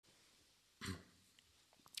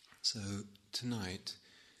So tonight,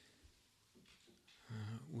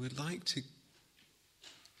 we'd like to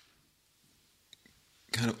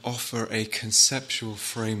kind of offer a conceptual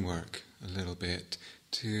framework a little bit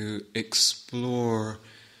to explore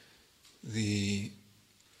the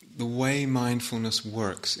way mindfulness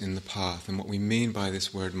works in the path and what we mean by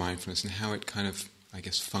this word mindfulness and how it kind of, I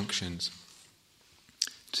guess, functions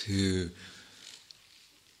to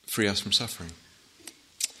free us from suffering.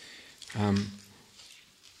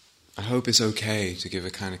 I hope it's okay to give a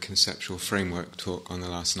kind of conceptual framework talk on the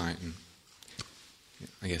last night, and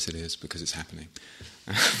I guess it is because it's happening.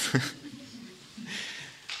 I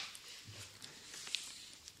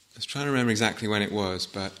was trying to remember exactly when it was,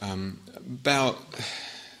 but about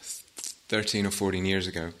 13 or 14 years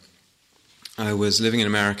ago, I was living in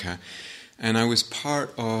America, and I was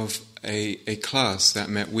part of a class that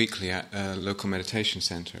met weekly at a local meditation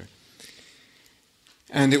center.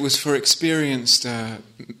 And it was for experienced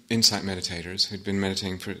insight meditators who'd been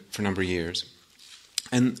meditating for a number of years.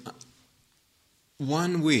 And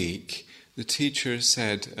one week, the teacher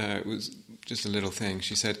said, it was just a little thing,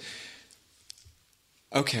 she said,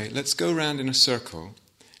 okay, let's go around in a circle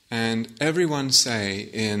and everyone say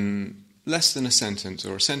in less than a sentence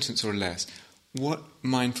or a sentence or less what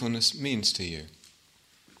mindfulness means to you.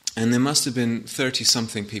 And there must have been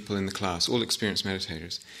 30-something people in the class, all experienced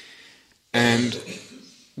meditators. And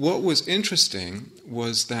what was interesting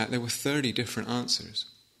was that there were 30 different answers,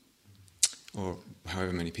 or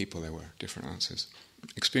however many people there were, different answers,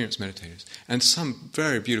 experienced meditators, and some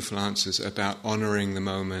very beautiful answers about honouring the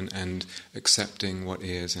moment and accepting what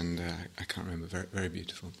is, and I can't remember, very, very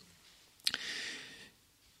beautiful.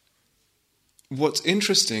 What's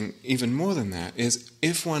interesting, even more than that, is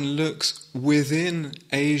if one looks within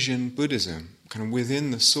Asian Buddhism, kind of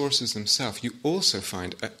within the sources themselves, you also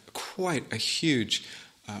find quite a huge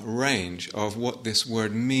range of what this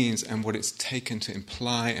word means and what it's taken to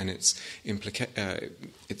imply and its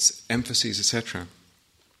emphases, etc.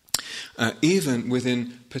 Even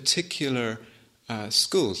within particular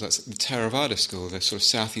schools, that's the Theravada school, the sort of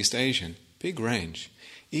Southeast Asian, big range.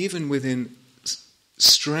 Even within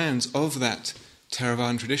strands of that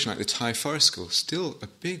Theravadan tradition, like the Thai forest school, still a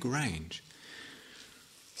big range.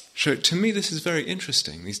 So to me this is very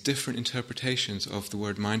interesting, these different interpretations of the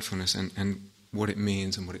word mindfulness and what it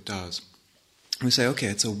means and what it does. And we say, okay,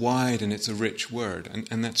 it's a wide and it's a rich word,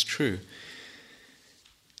 and that's true.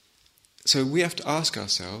 So we have to ask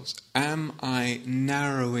ourselves, am I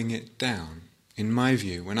narrowing it down? In my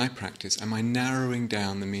view, when I practice, am I narrowing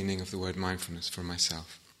down the meaning of the word mindfulness for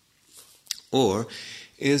myself? Or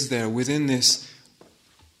is there, within this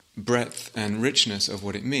breadth and richness of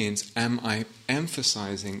what it means, am I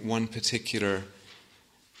emphasizing one particular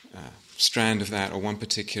strand of that or one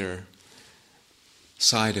particular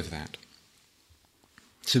side of that?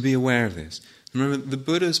 To be aware of this. Remember, the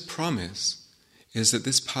Buddha's promise is that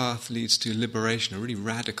this path leads to liberation, a really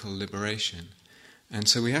radical liberation. And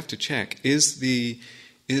so we have to check, is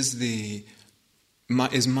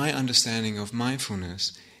my understanding of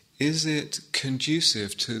mindfulness, is it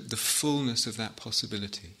conducive to the fullness of that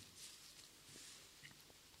possibility?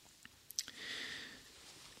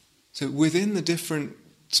 So within the different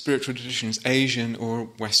spiritual traditions, Asian or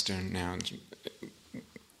Western now,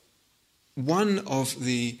 one of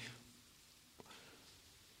the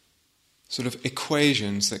sort of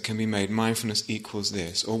equations that can be made, mindfulness equals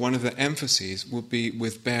this, or one of the emphases will be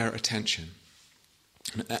with bare attention.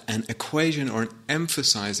 An equation or an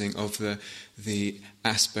emphasizing of the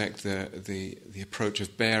aspect, the approach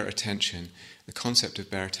of bare attention, the concept of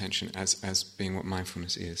bare attention as being what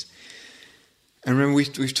mindfulness is. And remember,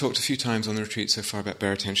 we've talked a few times on the retreat so far about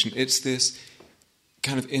bare attention. It's this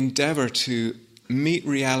kind of endeavor to meet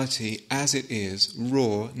reality as it is,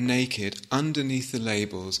 raw, naked, underneath the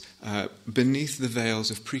labels, beneath the veils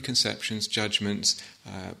of preconceptions, judgments,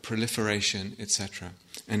 proliferation, etc.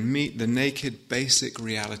 And meet the naked, basic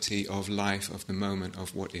reality of life, of the moment,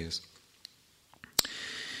 of what is.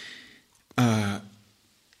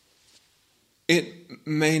 It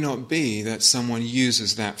may not be that someone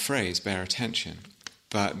uses that phrase, bare attention,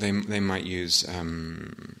 but they might use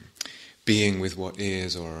being with what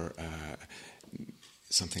is, or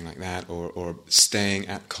something like that, or staying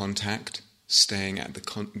at contact, staying at the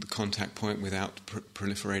contact point without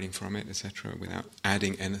proliferating from it, etc., without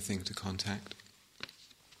adding anything to contact.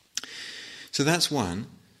 So that's one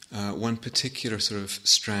particular sort of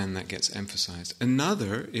strand that gets emphasized.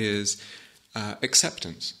 Another is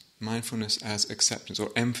acceptance, mindfulness as acceptance,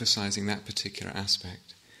 or emphasizing that particular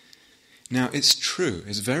aspect. Now, it's true,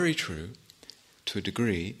 it's very true, to a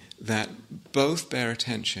degree, that both bare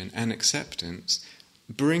attention and acceptance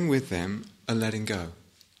bring with them a letting go.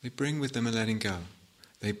 They bring with them a letting go.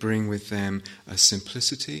 They bring with them a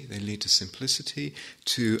simplicity. They lead to simplicity,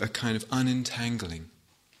 to a kind of unentangling,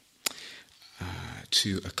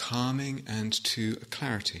 to a calming, and to a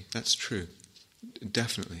clarity. That's true.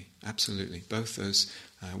 Definitely, absolutely. Both those,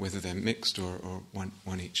 whether they're mixed or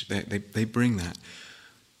one each, they bring that.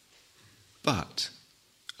 But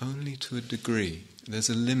only to a degree. There's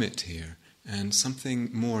a limit here, and something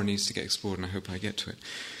more needs to get explored, and I hope I get to it.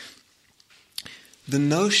 The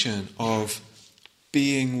notion of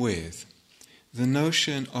being with, the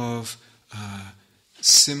notion of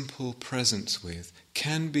simple presence with,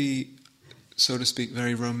 can be, so to speak,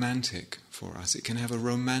 very romantic for us. It can have a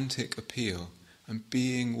romantic appeal. I'm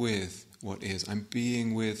being with what is. I'm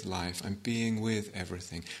being with life. I'm being with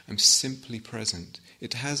everything. I'm simply present.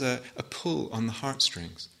 It has a pull on the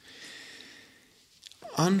heartstrings.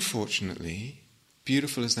 Unfortunately,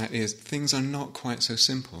 beautiful as that is, things are not quite so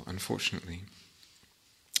simple, unfortunately.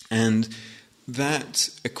 And that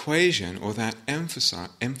equation or that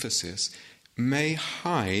emphasis may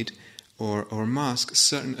hide or mask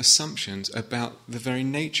certain assumptions about the very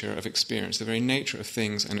nature of experience, the very nature of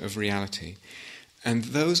things and of reality. And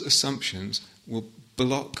those assumptions will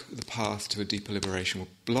block the path to a deeper liberation, will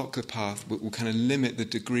block the path, will kind of limit the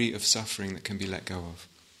degree of suffering that can be let go of.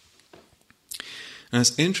 And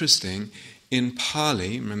it's interesting, in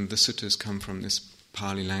Pali, remember the suttas come from this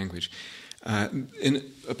Pali language,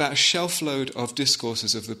 in about a shelf load of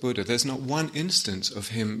discourses of the Buddha, there's not one instance of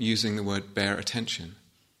him using the word bare attention.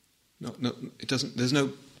 It doesn't. There's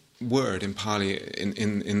no word in Pali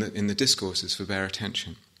in the discourses for bare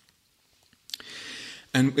attention.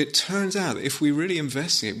 And it turns out that if we really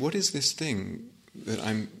investigate, what is this thing that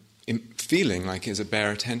I'm feeling like is a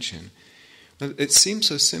bare attention? Well, it seems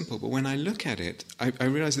so simple, but when I look at it, I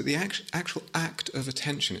realize that the actual act of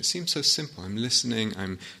attention, it seems so simple. I'm listening,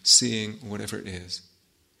 I'm seeing, whatever it is.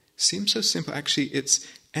 It seems so simple. Actually, it's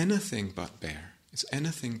anything but bare. It's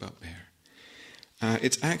anything but bare.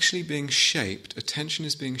 It's actually being shaped, attention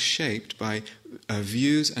is being shaped by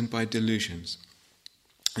views and by delusions.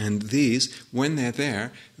 And these, when they're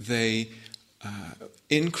there, they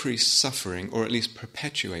increase suffering, or at least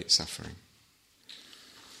perpetuate suffering.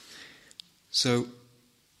 So,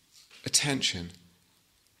 attention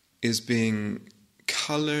is being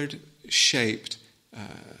coloured, shaped,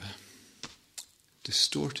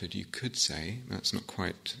 distorted, you could say. That's not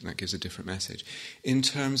quite, that gives a different message. In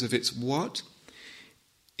terms of its what,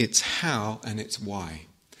 its how, and its why.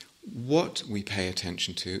 What we pay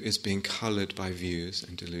attention to is being coloured by views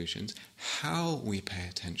and delusions. How we pay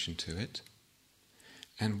attention to it,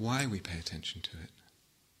 and why we pay attention to it.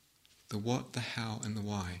 The what, the how, and the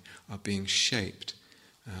why are being shaped.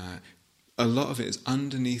 A lot of it is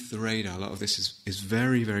underneath the radar. A lot of this is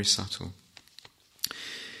very, very subtle.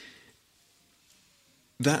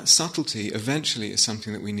 That subtlety eventually is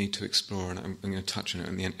something that we need to explore, and I'm going to touch on it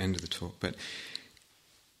at the end of the talk, but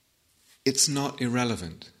it's not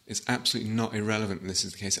irrelevant. It's absolutely not irrelevant that this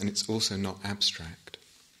is the case, and it's also not abstract.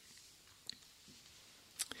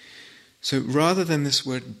 So rather than this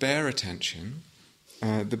word bare attention,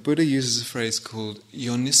 the Buddha uses a phrase called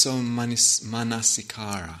yoniso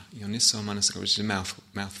manasikara. Yoniso manasikara, which is a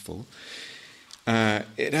mouthful.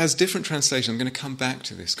 It has different translations. I'm going to come back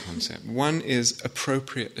to this concept. One is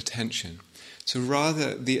appropriate attention. So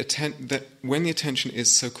rather, that when the attention is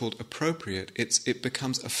so-called appropriate, it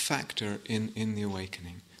becomes a factor in the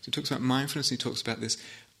awakening. So he talks about mindfulness, he talks about this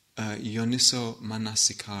yoniso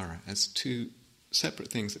manasikara as two separate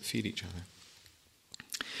things that feed each other.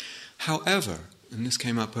 However, and this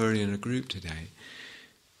came up earlier in a group today,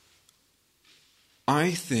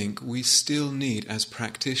 I think we still need, as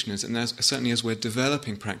practitioners, and certainly as we're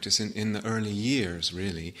developing practice in the early years,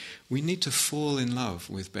 really, we need to fall in love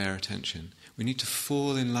with bare attention. We need to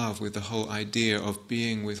fall in love with the whole idea of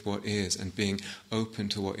being with what is and being open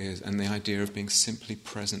to what is, and the idea of being simply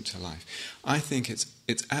present to life. I think it's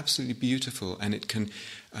absolutely beautiful, and it can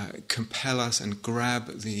compel us and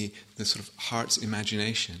grab the sort of heart's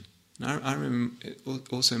imagination. And I remember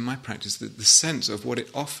also in my practice the sense of what it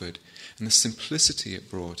offered, and the simplicity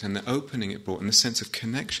it brought, and the opening it brought, and the sense of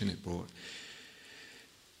connection it brought.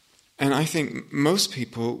 And I think most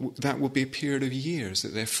people, that will be a period of years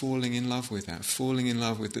that they're falling in love with that, falling in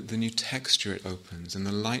love with the new texture it opens and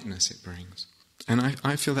the lightness it brings. And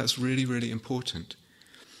I feel that's really, really important.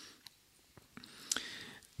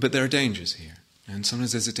 But there are dangers here. And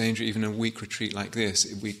sometimes there's a danger, even in a week retreat like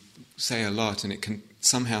this, we say a lot and it can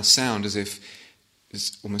somehow sound as if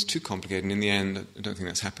it's almost too complicated. And in the end, I don't think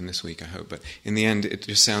that's happened this week, I hope, but in the end it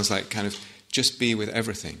just sounds like kind of just be with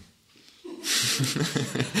everything.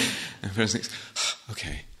 And the person thinks,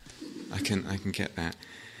 okay, I can get that.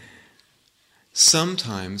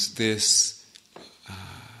 sometimes this,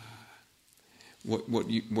 what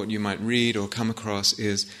you might read or come across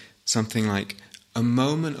is something like, a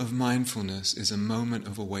moment of mindfulness is a moment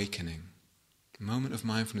of awakening. A moment of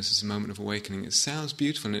mindfulness is a moment of awakening. It sounds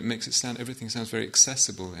beautiful and it makes it sound, everything sounds very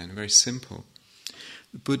accessible and very simple.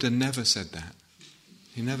 The Buddha never said that.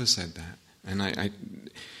 He never said that. And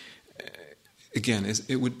again,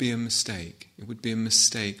 it would be a mistake. It would be a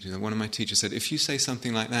mistake. One of my teachers said, if you say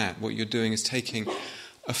something like that, what you're doing is taking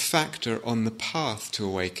a factor on the path to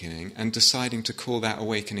awakening and deciding to call that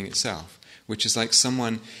awakening itself, which is like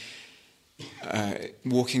someone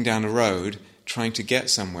walking down a road, trying to get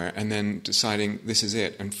somewhere, and then deciding this is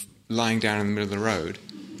it, and lying down in the middle of the road.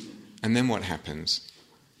 And then what happens?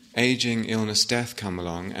 Aging, illness, death come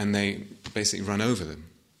along, and they basically run over them.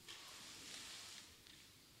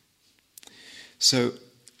 So,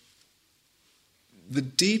 the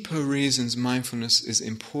deeper reasons mindfulness is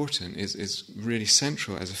important, is really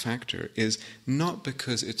central as a factor, is not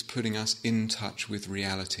because it's putting us in touch with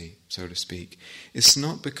reality, so to speak. It's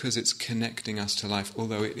not because it's connecting us to life,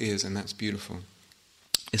 although it is, and that's beautiful.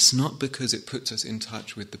 It's not because it puts us in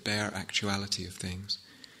touch with the bare actuality of things.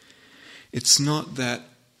 It's not that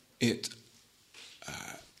it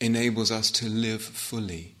enables us to live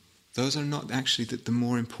fully. Those are not actually the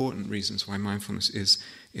more important reasons why mindfulness is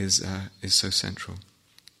so central.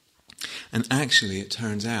 And actually, it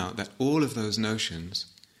turns out that all of those notions,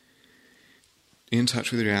 in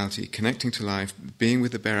touch with reality, connecting to life, being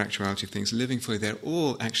with the bare actuality of things, living fully, they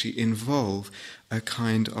all actually involve a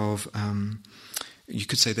kind of, you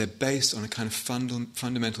could say they're based on a kind of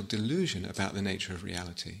fundamental delusion about the nature of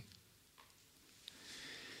reality.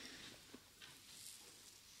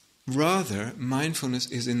 Rather, mindfulness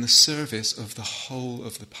is in the service of the whole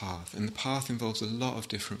of the path, and the path involves a lot of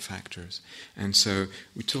different factors. And so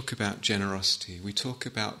we talk about generosity, we talk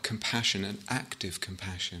about compassion and active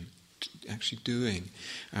compassion, actually doing.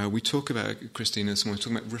 We talk about, Christina, this morning, we're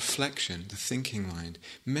talking about reflection, the thinking mind.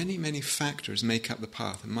 Many, many factors make up the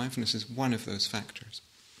path, and mindfulness is one of those factors.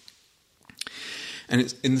 And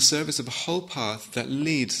it's in the service of a whole path that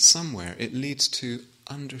leads somewhere. It leads to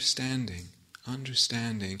understanding.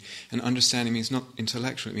 And understanding means not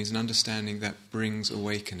intellectual, it means an understanding that brings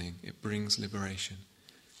awakening, it brings liberation.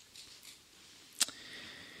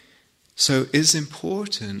 So it's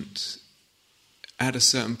important at a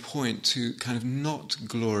certain point to kind of not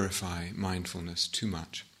glorify mindfulness too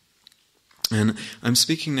much. And I'm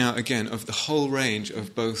speaking now again of the whole range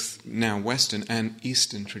of both now Western and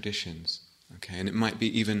Eastern traditions. Okay, and it might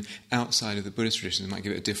be even outside of the Buddhist tradition. It might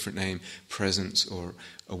give it a different name, presence or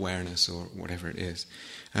awareness or whatever it is.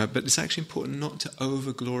 But it's actually important not to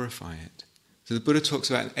over-glorify it. So the Buddha talks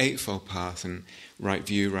about an eightfold path, and right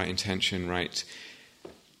view, right intention, right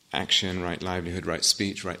action, right livelihood, right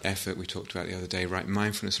speech, right effort, we talked about the other day, right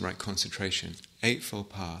mindfulness, right concentration. Eightfold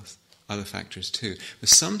path, other factors too. But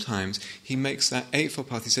sometimes he makes that eightfold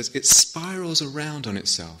path, he says, it spirals around on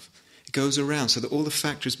itself. Goes around so that all the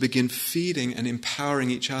factors begin feeding and empowering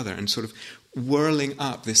each other and sort of whirling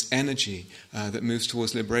up this energy that moves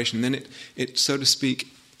towards liberation. And then it, so to speak,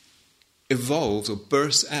 evolves or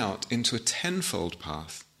bursts out into a tenfold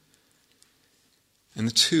path. And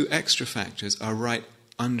the two extra factors are right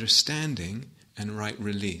understanding and right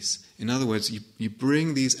release. In other words, you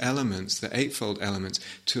bring these elements, the eightfold elements,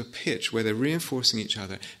 to a pitch where they're reinforcing each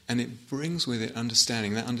other, and it brings with it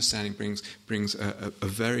understanding. That understanding brings a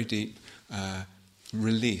very deep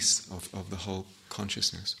release of the whole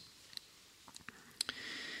consciousness.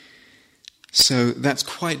 So that's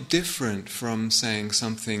quite different from saying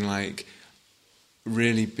something like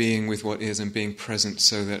really being with what is and being present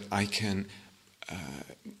so that I can...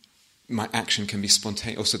 my action can be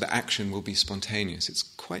spontaneous, or so the action will be spontaneous. It's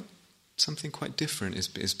something quite different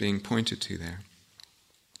is being pointed to there.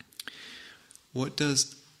 What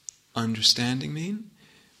does understanding mean?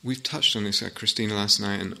 We've touched on this at Christina last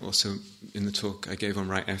night, and also in the talk I gave on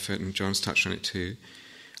right effort, and John's touched on it too.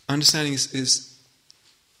 Understanding is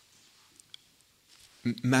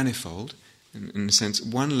manifold, in a sense.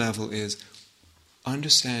 One level is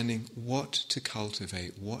understanding what to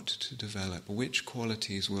cultivate, what to develop, which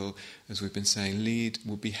qualities will, as we've been saying,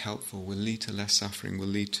 will be helpful, will lead to less suffering, will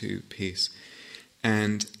lead to peace,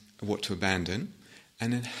 and what to abandon,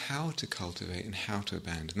 and then how to cultivate and how to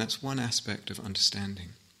abandon. That's one aspect of understanding.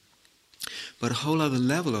 But a whole other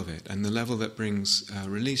level of it, and the level that brings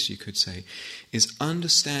release, you could say, is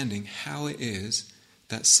understanding how it is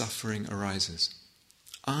that suffering arises.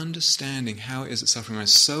 Understanding how it is that suffering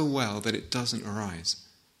arises so well that it doesn't arise.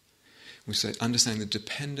 We say understanding the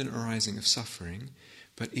dependent arising of suffering,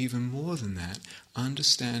 but even more than that,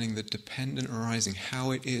 understanding the dependent arising,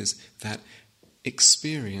 how it is that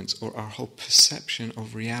experience or our whole perception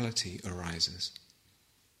of reality arises.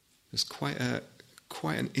 There's quite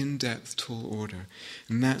an in-depth, tall order,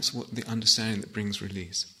 and that's what the understanding that brings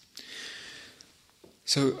release.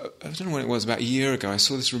 So, I don't know when it was, about a year ago, I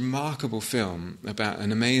saw this remarkable film about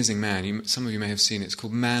an amazing man. Some of you may have seen it. It's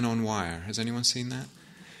called Man on Wire. Has anyone seen that?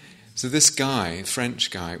 So this guy,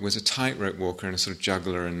 French guy, was a tightrope walker and a sort of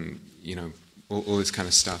juggler and, all this kind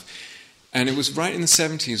of stuff. And it was right in the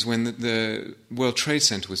 70s when the World Trade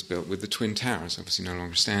Center was built with the Twin Towers, obviously no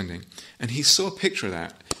longer standing. And he saw a picture of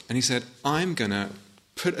that, and he said, I'm going to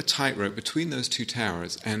put a tightrope between those two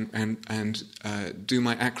towers and do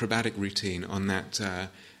my acrobatic routine on that,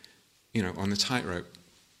 on the tightrope.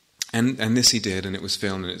 And this he did, and it was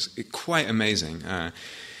filmed, and it's quite amazing.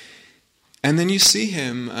 And then you see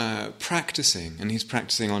him practicing, and he's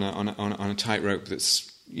practicing on a tightrope that's,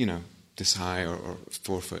 this high or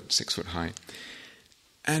 4 foot, 6 foot high.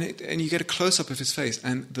 And you get a close-up of his face,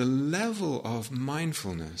 and the level of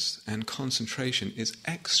mindfulness and concentration is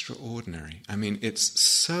extraordinary. I mean, it's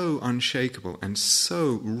so unshakable and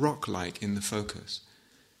so rock-like in the focus.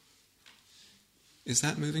 Is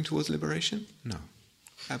that moving towards liberation? No.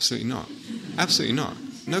 Absolutely not. Absolutely not.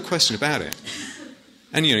 No question about it.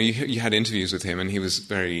 And, you had interviews with him, and he was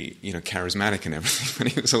very, charismatic and everything,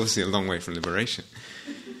 but he was obviously a long way from liberation.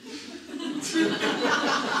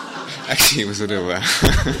 Actually, it was a little...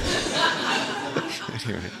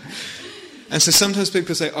 Anyway. And so sometimes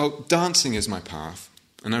people say, dancing is my path,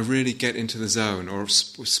 and I really get into the zone, or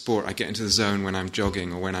sport, I get into the zone when I'm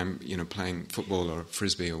jogging, or when I'm, playing football or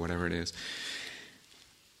frisbee or whatever it is.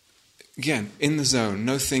 Again, in the zone,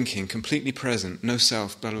 no thinking, completely present, no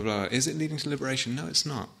self, blah, blah, blah. Is it leading to liberation? No, it's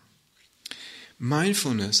not.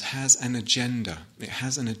 Mindfulness has an agenda. It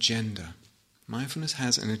has an agenda. Mindfulness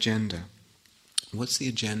has an agenda. What's the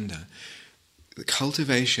agenda? The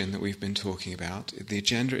cultivation that we've been talking about, the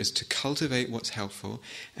agenda is to cultivate what's helpful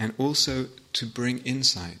and also to bring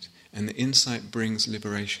insight. And the insight brings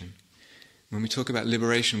liberation. When we talk about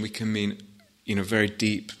liberation, we can mean, very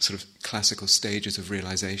deep sort of classical stages of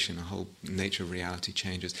realization, a whole nature of reality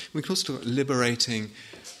changes. We can also talk about liberating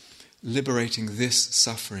this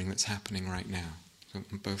suffering that's happening right now. So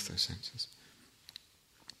in both those senses.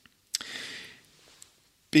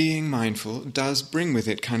 Being mindful does bring with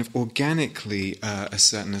it kind of organically a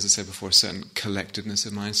certain, as I said before, a certain collectedness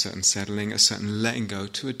of mind, certain settling, a certain letting go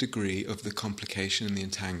to a degree of the complication and the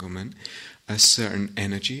entanglement, a certain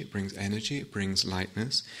energy, it brings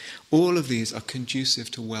lightness. All of these are conducive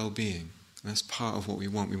to well-being. That's part of what we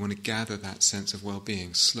want. We want to gather that sense of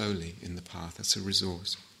well-being slowly in the path. That's a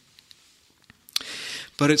resource.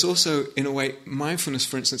 But it's also, in a way, mindfulness,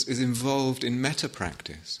 for instance, is involved in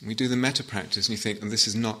metta-practice. We do the metta-practice and you think, this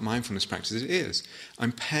is not mindfulness practice. It is.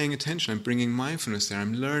 I'm paying attention. I'm bringing mindfulness there.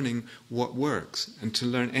 I'm learning what works. And to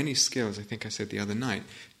learn any skills, I think I said the other night,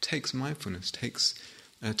 takes mindfulness.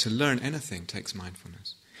 To learn anything takes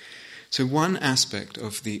mindfulness. So one aspect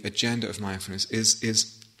of the agenda of mindfulness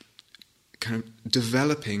is kind of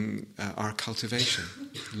developing our cultivation,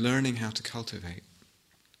 learning how to cultivate.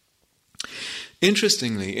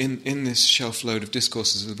 Interestingly, in this shelf load of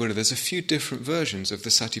discourses of the Buddha, there's a few different versions of the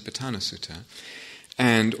Satipatthana Sutta,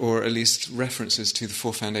 or at least references to the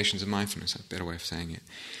 4 foundations of mindfulness, a better way of saying it.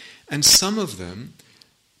 And some of them,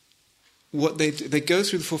 what they go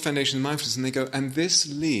through the 4 foundations of mindfulness and they go, and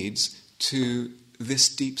this leads to this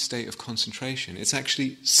deep state of concentration. It's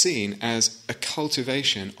actually seen as a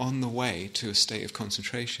cultivation on the way to a state of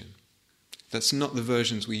concentration. That's not the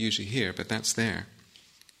versions we usually hear, but that's there.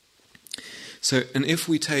 So, and if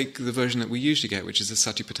we take the version that we usually get, which is the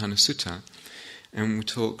Satipatthana Sutta, and we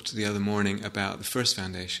talked the other morning about the first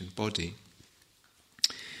foundation, body,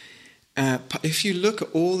 if you look at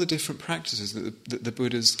all the different practices that the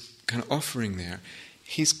Buddha's kind of offering there,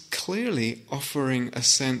 he's clearly offering a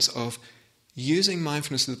sense of using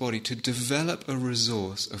mindfulness of the body to develop a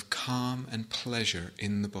resource of calm and pleasure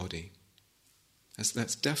in the body.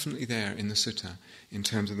 That's definitely there in the sutta in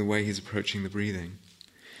terms of the way he's approaching the breathing.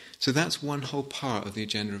 So that's one whole part of the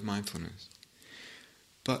agenda of mindfulness.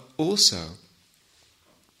 But also,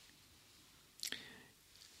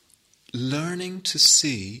 learning to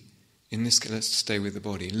see, let's stay with the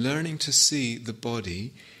body, learning to see the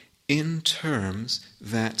body in terms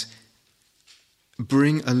that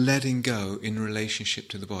bring a letting go in relationship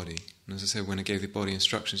to the body. And as I said, when I gave the body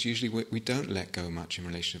instructions, usually we don't let go much in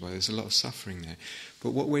relation to the body. There's a lot of suffering there.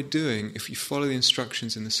 But what we're doing, if you follow the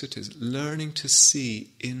instructions in the sutta, is learning to see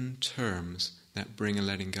in terms that bring a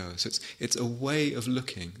letting go. So it's a way of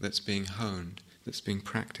looking that's being honed, that's being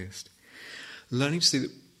practiced. Learning to see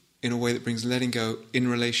that in a way that brings letting go in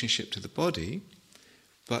relationship to the body,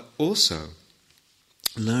 but also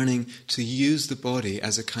learning to use the body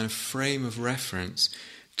as a kind of frame of reference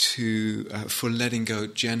for letting go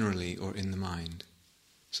generally or in the mind.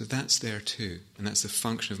 So that's there too, and that's the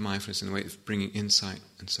function of mindfulness in the way of bringing insight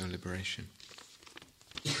and so liberation.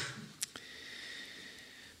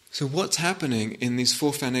 So what's happening in these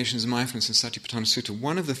four foundations of mindfulness in Satipatthana Sutta?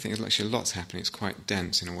 One of the things, actually a lot's happening, it's quite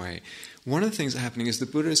dense in a way. One of the things that's happening is the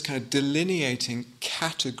Buddha is kind of delineating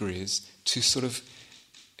categories to sort of,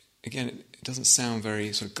 again, it doesn't sound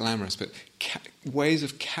very sort of glamorous, but ways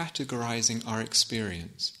of categorizing our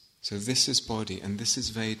experience. So this is body and this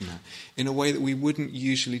is Vedana, in a way that we wouldn't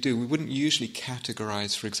usually do. We wouldn't usually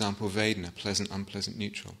categorize, for example, Vedana, pleasant, unpleasant,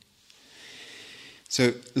 neutral.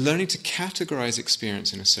 So learning to categorize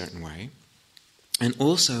experience in a certain way, and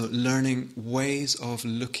also learning ways of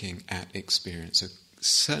looking at experience. So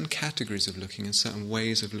certain categories of looking and certain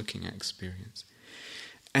ways of looking at experience.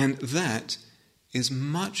 And that is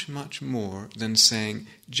much, much more than saying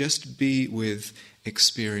just be with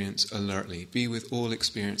experience alertly. Be with all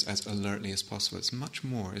experience as alertly as possible. It's much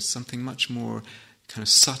more. It's something much more kind of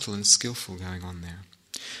subtle and skillful going on there.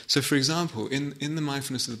 So for example, in the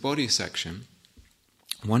mindfulness of the body section,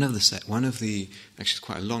 one of the actually it's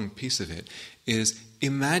quite a long piece of it, is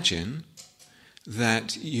imagine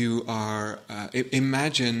that you are,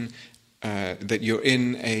 that you're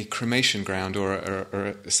in a cremation ground or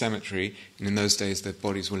a cemetery, and in those days the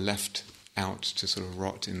bodies were left out to sort of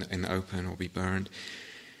rot in the open or be burned.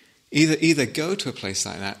 Either go to a place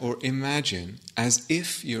like that or imagine as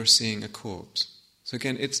if you're seeing a corpse. So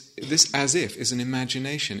again, this as if is an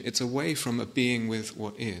imagination. It's away from a being with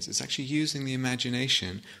what is. It's actually using the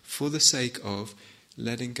imagination for the sake of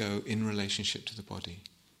letting go in relationship to the body,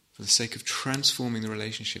 for the sake of transforming the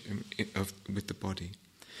relationship with the body.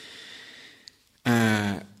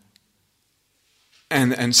 And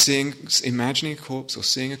imagining a corpse or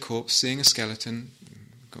seeing a corpse, seeing a skeleton,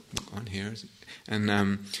 on here,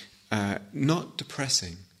 and not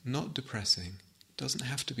depressing. Doesn't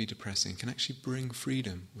have to be depressing. Can actually bring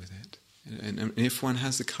freedom with it. And if one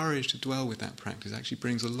has the courage to dwell with that practice, it actually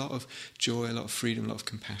brings a lot of joy, a lot of freedom, a lot of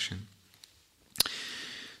compassion.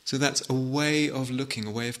 So that's a way of looking,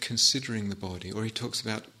 a way of considering the body. Or he talks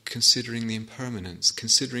about considering the impermanence,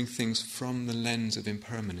 considering things from the lens of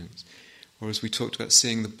impermanence. Or as we talked about,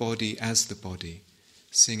 seeing the body as the body,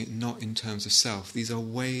 seeing it not in terms of self. These are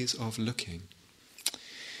ways of looking.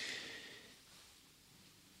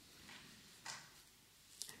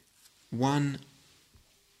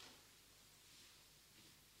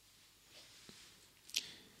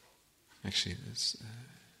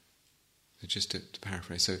 Just to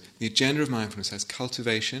paraphrase, so the agenda of mindfulness has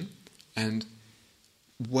cultivation and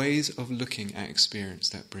ways of looking at experience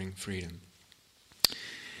that bring freedom.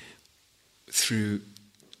 Through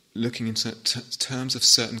looking in terms of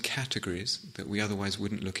certain categories that we otherwise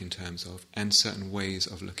wouldn't look in terms of, and certain ways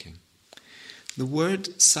of looking. The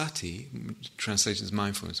word sati, translated as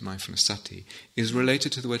mindfulness sati, is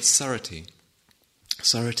related to the word sarati.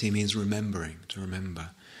 Sarati means remembering, to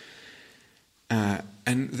remember.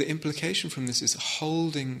 And the implication from this is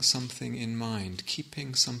holding something in mind,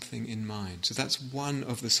 keeping something in mind. So that's one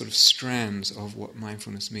of the sort of strands of what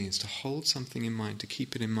mindfulness means, to hold something in mind, to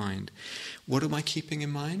keep it in mind. What am I keeping in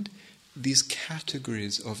mind? These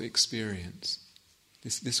categories of experience.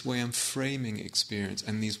 This way I'm framing experience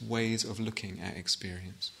and these ways of looking at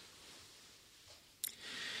experience.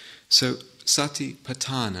 So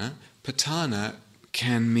satipatthana, patthana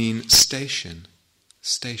can mean station,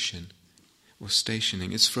 or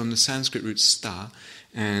stationing. It's from the Sanskrit root sta,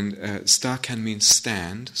 and sta can mean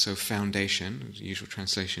stand, so foundation, the usual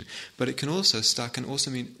translation. But sta can also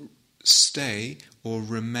mean stay or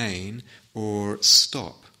remain or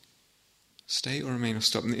stop. Stay or remain or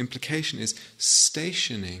stop. And the implication is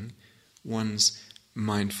stationing one's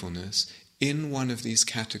mindfulness in one of these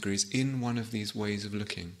categories, in one of these ways of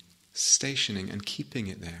looking. Stationing and keeping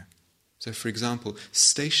it there. So for example,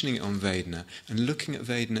 stationing it on Vedana and looking at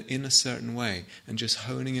Vedana in a certain way and just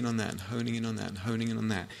honing in on that and honing in on that and honing in on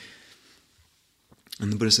that.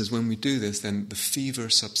 And the Buddha says when we do this, then the fever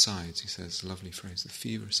subsides. He says, a lovely phrase, the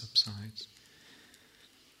fever subsides.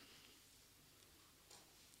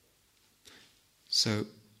 So,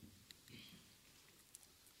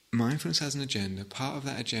 mindfulness has an agenda. Part of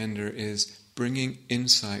that agenda is bringing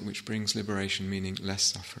insight which brings liberation, meaning less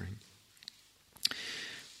suffering.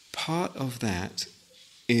 Part of that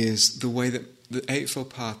is the way that the Eightfold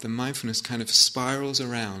Path, the mindfulness kind of spirals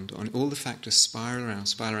around, on all the factors spiral around,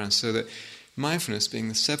 so that mindfulness, being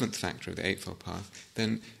the seventh factor of the Eightfold Path,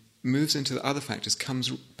 then moves into the other factors, comes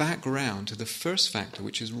back round to the first factor,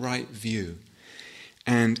 which is right view.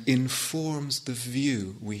 and informs the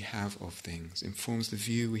view we have of things.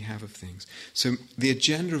 So the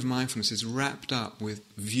agenda of mindfulness is wrapped up with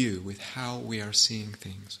view, with how we are seeing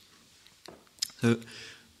things. So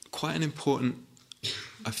quite an important,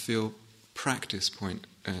 I feel, practice point.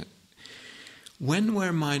 When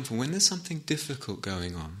we're mindful, when there's something difficult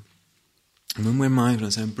going on, and when we're mindful,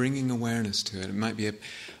 I'm bringing awareness to it. It might be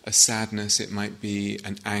a sadness, it might be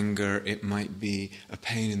an anger, it might be a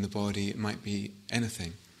pain in the body, it might be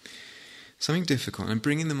anything. Something difficult, and I'm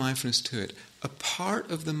bringing the mindfulness to it. A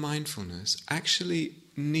part of the mindfulness actually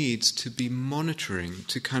needs to be monitoring,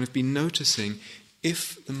 to kind of be noticing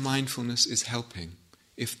if the mindfulness is helping,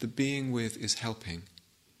 if the being with is helping.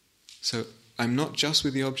 So I'm not just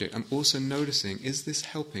with the object, I'm also noticing, is this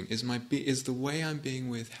helping? Is the way I'm being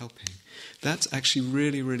with helping? That's actually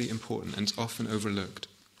really, really important, and it's often overlooked.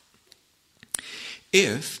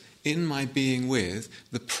 If, in my being with,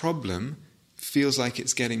 the problem feels like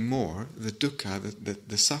it's getting more, the dukkha,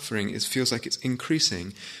 the suffering, feels like it's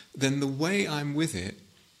increasing, then the way I'm with it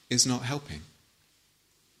is not helping.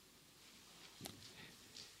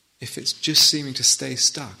 If it's just seeming to stay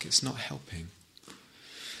stuck, it's not helping.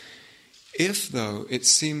 If, though, it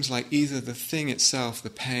seems like either the thing itself, the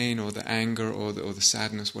pain or the anger or the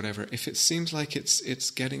sadness, whatever, if it seems like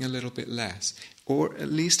it's getting a little bit less, or at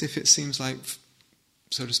least if it seems like,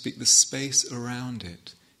 so to speak, the space around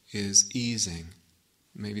it is easing.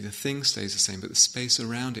 Maybe the thing stays the same, but the space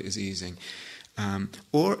around it is easing.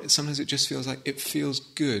 Or sometimes it just feels like it feels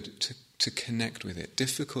good to connect with it.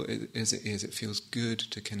 Difficult as it is, it feels good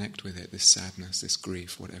to connect with it, this sadness, this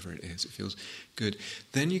grief, whatever it is. It feels good.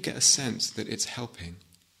 Then you get a sense that it's helping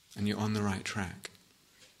and you're on the right track.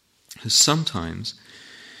 Because sometimes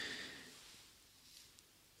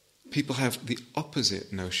people have the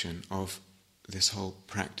opposite notion of this whole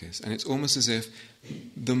practice, and it's almost as if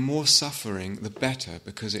the more suffering, the better,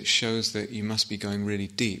 because it shows that you must be going really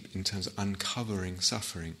deep in terms of uncovering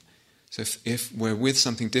suffering. So if we're with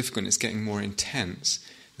something difficult and it's getting more intense,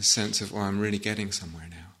 the sense of, I'm really getting somewhere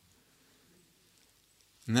now.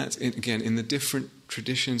 And that's, again, in the different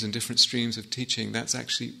traditions and different streams of teaching, that's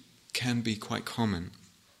actually can be quite common.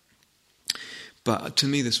 But to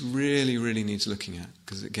me, this really, really needs looking at,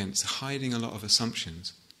 because again, it's hiding a lot of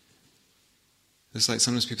assumptions. It's like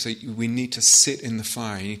sometimes people say, we need to sit in the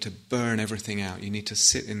fire, you need to burn everything out, you need to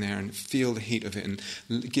sit in there and feel the heat of it and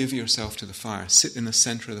give yourself to the fire, sit in the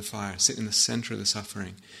center of the fire, sit in the center of the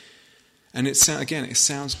suffering. And it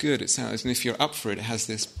sounds good, and if you're up for it, it has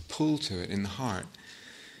this pull to it in the heart.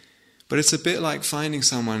 But it's a bit like finding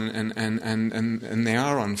someone and they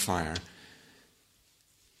are on fire.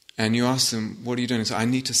 And you ask them, what are you doing? So I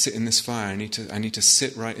need to sit in this fire, I need to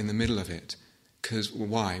sit right in the middle of it.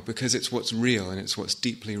 Why? Because it's what's real and it's what's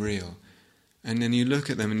deeply real. And then you look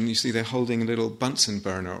at them and you see they're holding a little Bunsen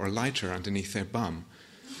burner or lighter underneath their bum.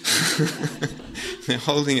 They're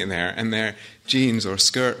holding it there and their jeans or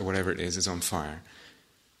skirt or whatever it is on fire.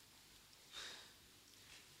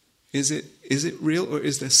 Is it real, or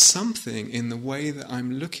is there something in the way that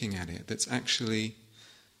I'm looking at it that's actually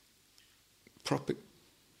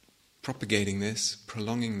propagating this,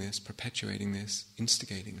 prolonging this, perpetuating this,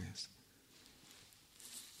 instigating this?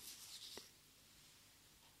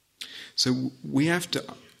 So we have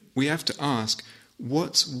to ask,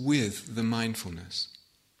 what's with the mindfulness?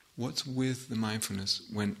 What's with the mindfulness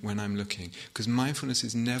when I'm looking? Because mindfulness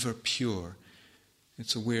is never pure.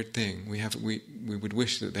 It's a weird thing. We would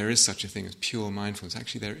wish that there is such a thing as pure mindfulness.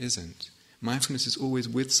 Actually, there isn't. Mindfulness is always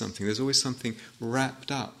with something. There's always something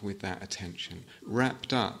wrapped up with that attention,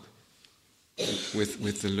 wrapped up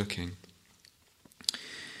with the looking.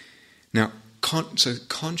 Now, so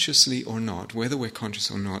consciously or not, whether we're conscious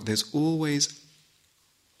or not, there's always,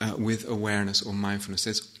 with awareness or mindfulness,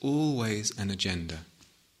 there's always an agenda.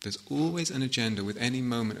 There's always an agenda with any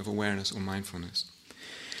moment of awareness or mindfulness.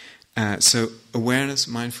 So awareness,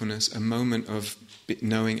 mindfulness, a moment of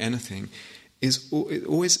knowing anything, there's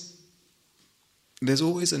always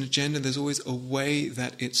an agenda, there's always a way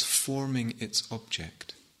that it's forming its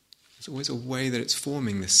object. There's always a way that it's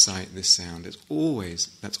forming this sight, this sound. That's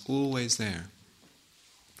always there.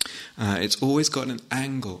 It's always got an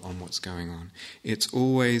angle on what's going on. It's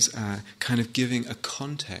always kind of giving a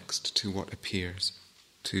context to what appears,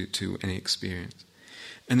 to any experience.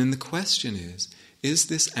 And then the question is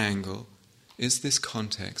this angle, is this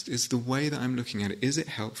context, is the way that I'm looking at it, is it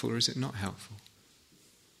helpful or is it not helpful?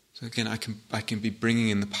 So again, I can be bringing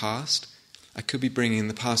in the past. I could be bringing in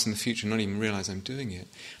the past and the future and not even realize I'm doing it.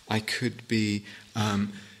 I could be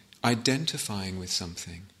identifying with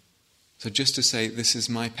something. So just to say, this is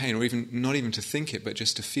my pain, or even not even to think it, but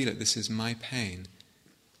just to feel it, this is my pain.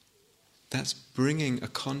 that's bringing a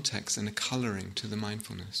context and a colouring to the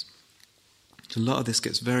mindfulness. So a lot of this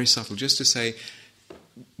gets very subtle. Just to say,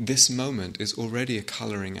 this moment is already a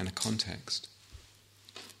colouring and a context.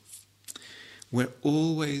 We're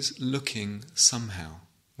always looking somehow.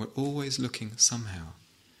 We're always looking somehow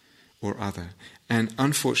or other. And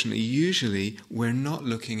unfortunately, usually, we're not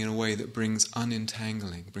looking in a way that brings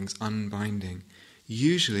unentangling, brings unbinding,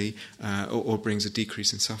 usually, or brings a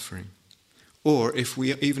decrease in suffering. Or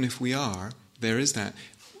even if we are, there is that.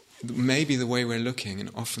 Maybe the way we're looking,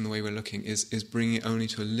 and often the way we're looking, is bringing it only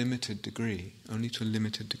to a limited degree. Only to a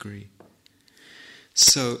limited degree.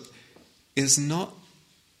 So, it's not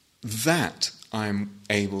that I'm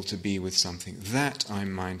able to be with something, that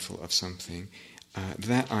I'm mindful of something,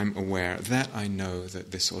 that I'm aware, that I know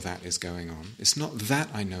that this or that is going on. It's not that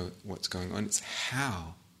I know what's going on, it's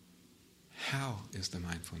how. How is the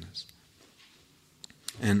mindfulness?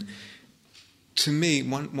 And to me,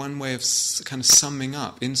 one way of kind of summing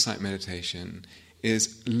up insight meditation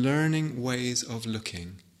is learning ways of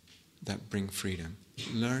looking that bring freedom.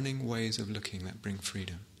 Learning ways of looking that bring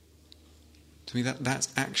freedom. To me, that's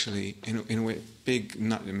actually, in a way, big,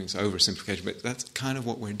 not, I mean, it's oversimplification, but that's kind of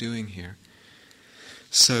what we're doing here.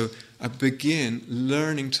 So I begin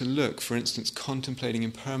learning to look, for instance, contemplating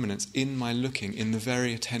impermanence in my looking, in the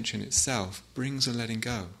very attention itself, brings a letting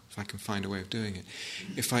go, if I can find a way of doing it.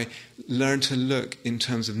 If I learn to look in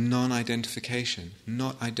terms of non-identification,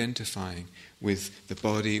 not identifying with the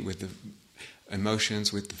body, with the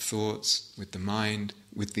emotions, with the thoughts, with the mind,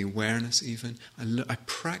 with the awareness even, I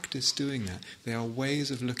practice doing that. There are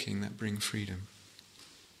ways of looking that bring freedom.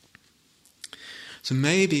 So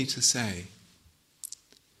maybe to say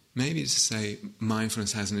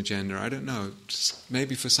mindfulness has an agenda, I don't know.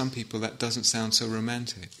 Maybe for some people that doesn't sound so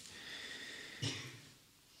romantic.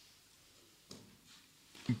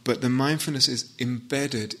 But the mindfulness is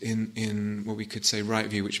embedded in what we could say right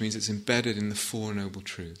view, which means it's embedded in the Four Noble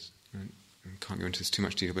Truths. Right? I can't go into this too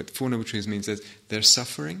much detail, but the Four Noble Truths means there's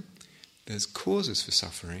suffering, there's causes for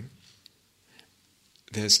suffering,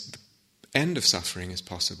 there's the end of suffering is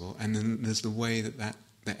possible, and then there's the way that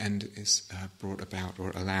the end is brought about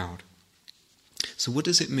or allowed. So what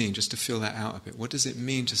does it mean, just to fill that out a bit, what does it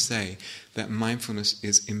mean to say that mindfulness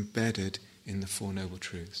is embedded in the Four Noble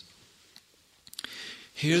Truths?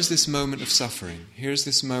 Here's this moment of suffering, here's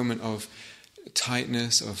this moment of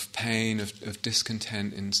tightness, of pain, of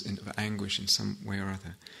discontent, of anguish in some way or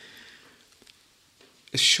other.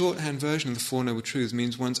 A shorthand version of the Four Noble Truths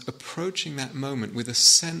means one's approaching that moment with a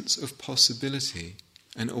sense of possibility,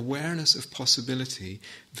 an awareness of possibility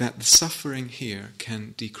that the suffering here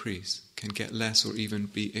can decrease, can get less or even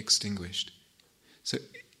be extinguished. So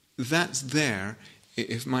that's there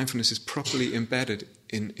if mindfulness is properly embedded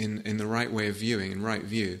in the right way of viewing, in right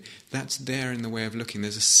view. That's there in the way of looking.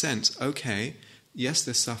 There's a sense, okay, yes,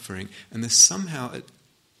 there's suffering, and there's somehow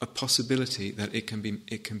a possibility that it can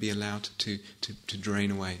be allowed to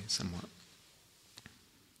drain away somewhat.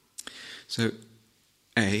 So,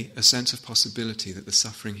 A, sense of possibility that the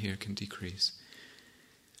suffering here can decrease.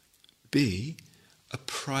 B, a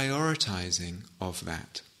prioritizing of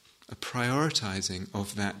that. A prioritizing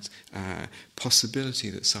of that possibility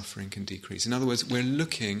that suffering can decrease. In other words, we're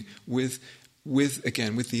looking with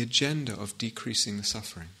the agenda of decreasing the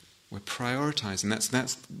suffering. We're prioritizing.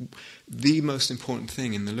 That's the most important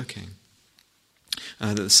thing in the looking.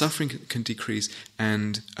 That the suffering can decrease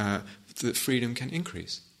and that freedom can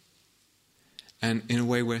increase. And in a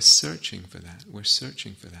way, we're searching for that. We're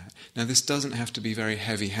searching for that. Now, this doesn't have to be very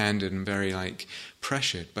heavy-handed and very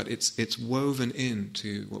pressured, but it's woven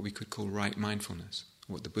into what we could call right mindfulness,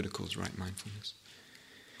 what the Buddha calls right mindfulness.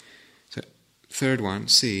 So, third one,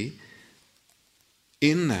 C.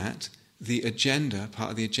 In that, the agenda, part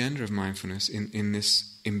of the agenda of mindfulness, in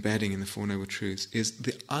this embedding in the Four Noble Truths, is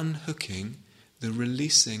the unhooking, the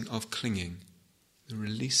releasing of clinging. The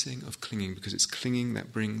releasing of clinging, because it's clinging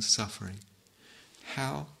that brings suffering.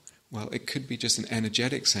 How? Well, it could be just an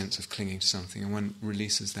energetic sense of clinging to something, and one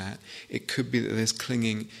releases that. It could be that there's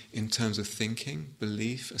clinging in terms of thinking,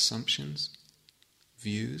 belief, assumptions,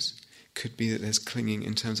 views. It could be that there's clinging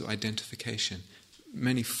in terms of identification.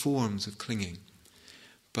 Many forms of clinging.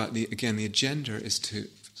 But the agenda is to,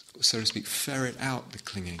 so to speak, ferret out the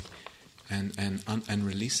clinging and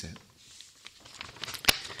release it.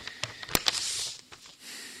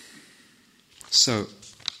 So,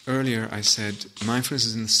 earlier I said mindfulness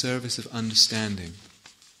is in the service of understanding.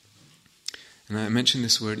 And I mentioned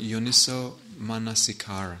this word yoniso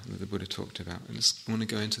manasikara that the Buddha talked about. I just want to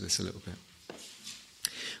go into this a little bit.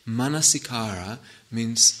 Manasikara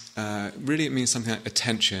means, really it means something like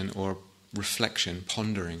attention or reflection,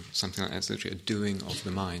 pondering, something like that. It's literally a doing of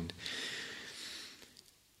the mind.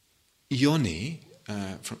 yoni,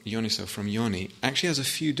 from yoniso, from yoni, actually has a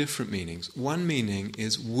few different meanings. One meaning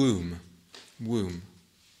is womb,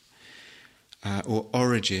 or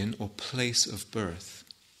origin or place of birth.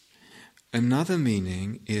 Another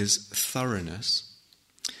meaning is thoroughness.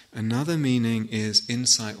 Another meaning is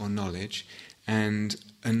insight or knowledge. And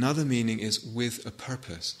another meaning is with a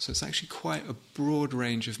purpose. So it's actually quite a broad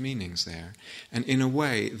range of meanings there. And in a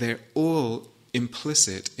way, they're all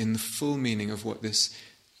implicit in the full meaning of what this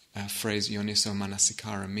phrase yoniso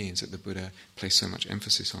manasikara means, that the Buddha placed so much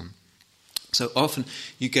emphasis on. So often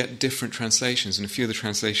you get different translations, and a few of the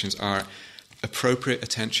translations are appropriate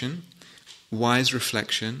attention, wise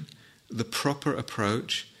reflection, the proper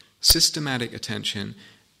approach, systematic attention,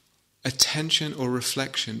 attention or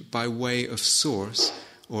reflection by way of source,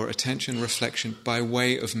 or attention, reflection by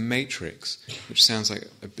way of matrix, which sounds like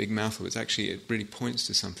a big mouthful. It really points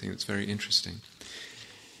to something that's very interesting.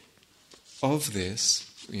 Of this,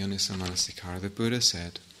 yoniso manasikara, the Buddha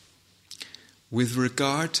said, with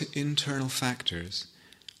regard to internal factors,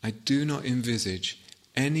 I do not envisage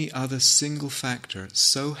any other single factor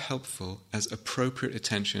so helpful as appropriate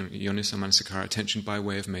attention, yoniso manasikara, attention by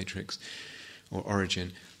way of matrix or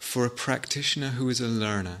origin, for a practitioner who is a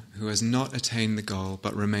learner, who has not attained the goal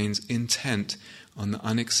but remains intent on the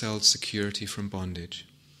unexcelled security from bondage.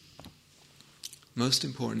 Most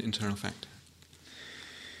important internal factor.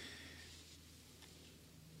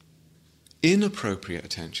 Inappropriate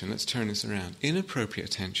attention, let's turn this around. Inappropriate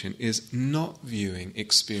attention is not viewing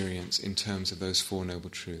experience in terms of those Four Noble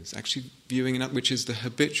Truths, actually viewing it up, which is the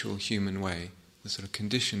habitual human way, the sort of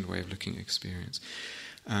conditioned way of looking at experience.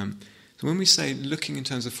 So when we say looking in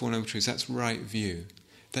terms of Four Noble Truths, that's right view.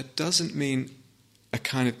 That doesn't mean a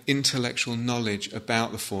kind of intellectual knowledge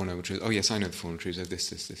about the Four Noble Truths. Oh yes, I know the Four Noble Truths are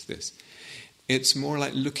this. It's more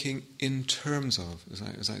like looking in terms of,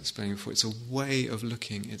 as I explained before, it's a way of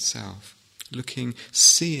looking itself.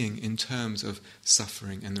 Seeing in terms of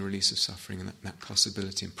suffering and the release of suffering and that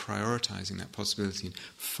possibility, and prioritizing that possibility and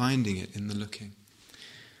finding it in the looking.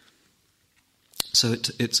 So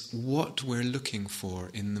it's what we're looking for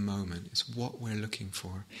in the moment. It's what we're looking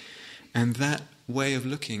for. And that way of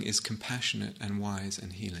looking is compassionate and wise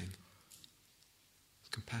and healing. It's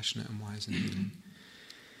compassionate and wise and healing.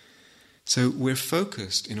 So we're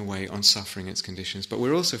focused, in a way, on suffering and its conditions, but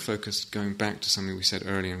we're also focused, going back to something we said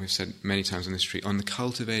earlier, and we've said many times on this retreat, on the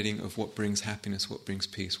cultivating of what brings happiness, what brings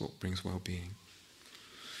peace, what brings well-being.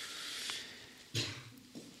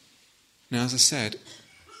 Now, as I said,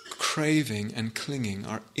 craving and clinging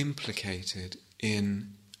are implicated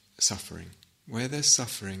in suffering. Where there's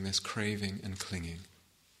suffering, there's craving and clinging.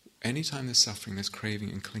 Anytime there's suffering, there's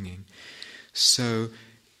craving and clinging. So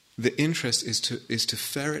the interest is to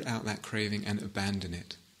ferret out that craving and abandon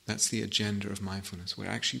it. That's the agenda of mindfulness. We're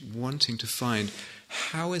actually wanting to find,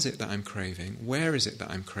 how is it that I'm craving? Where is it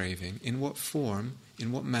that I'm craving? In what form?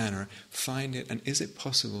 In what manner? Find it, and is it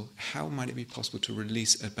possible? How might it be possible to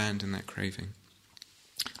release, abandon that craving?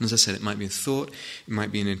 And as I said, it might be a thought, it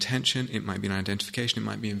might be an intention, it might be an identification, it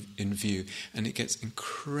might be in view. And it gets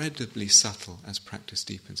incredibly subtle as practice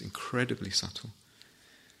deepens, incredibly subtle.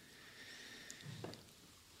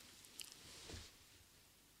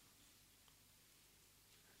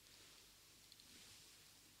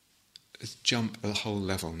 Let's jump a whole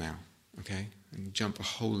level now, okay? And jump a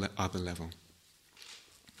whole other level.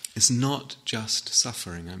 It's not just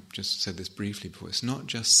suffering. I've just said this briefly before. It's not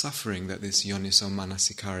just suffering that this yoniso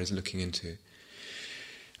manasikara is looking into.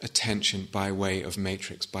 Attention by way of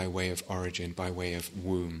matrix, by way of origin, by way of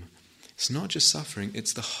womb. It's not just suffering,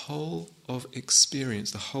 it's the whole of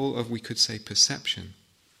experience, the whole of, we could say, perception.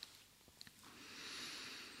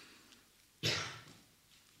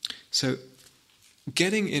 So,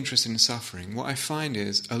 getting interested in suffering, what I find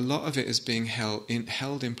is a lot of it is being held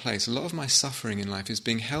in place. A lot of my suffering in life is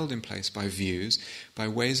being held in place by views, by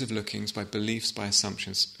ways of looking, by beliefs, by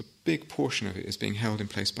assumptions. A big portion of it is being held in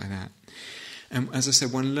place by that. And as I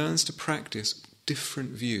said, one learns to practice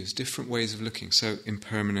different views, different ways of looking. So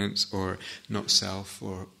impermanence or not self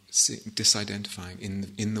or disidentifying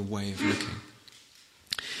in the way of looking.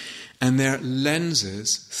 And there are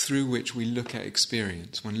lenses through which we look at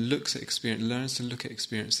experience. One looks at experience, learns to look at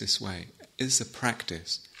experience this way. It's a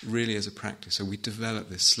practice, really is a practice. So we develop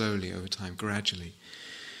this slowly over time, gradually.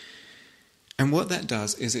 And what that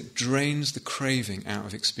does is it drains the craving out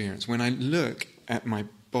of experience. When I look at my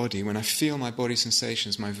body, when I feel my body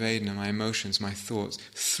sensations, my Vedana, my emotions, my thoughts,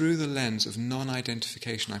 through the lens of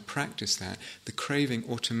non-identification, I practice that, the craving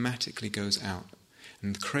automatically goes out.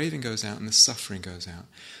 And the craving goes out and the suffering goes out.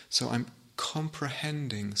 So I'm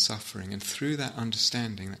comprehending suffering, and through that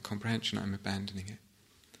understanding, that comprehension, I'm abandoning it.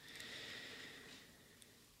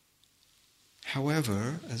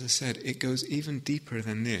 However, as I said, it goes even deeper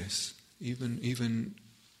than this, even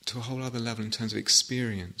to a whole other level in terms of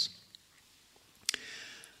experience.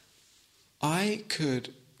 You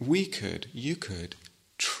could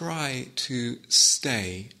try to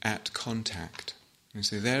stay at contact. And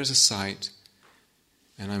so there's a sight,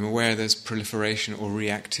 and I'm aware there's proliferation or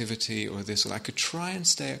reactivity or this, or I could try and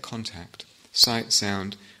stay at contact. Sight,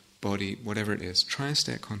 sound, body, whatever it is. Try and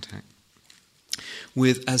stay at contact.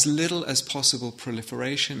 With as little as possible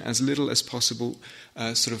proliferation, as little as possible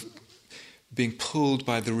sort of being pulled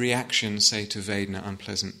by the reaction, say, to Vedana,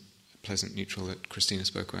 unpleasant, pleasant, neutral, that Christina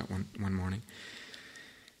spoke about one morning.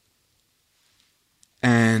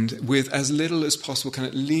 And with as little as possible, kind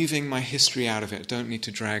of leaving my history out of it. I don't need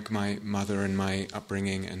to drag my mother and my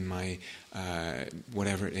upbringing and my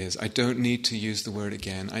whatever it is. I don't need to use the word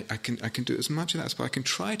again. I can do as much of that as possible. I can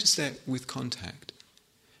try to stay with contact.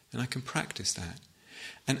 And I can practice that.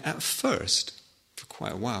 And at first, for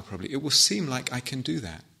quite a while probably, it will seem like I can do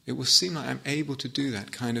that. It will seem like I'm able to do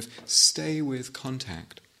that, kind of stay with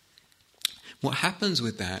contact. What happens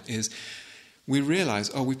with that is we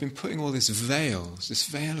realize, we've been putting all this veil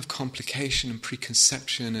of complication and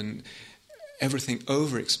preconception and everything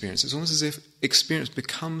over experience. It's almost as if experience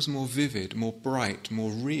becomes more vivid, more bright,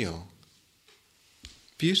 more real.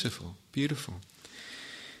 Beautiful, beautiful.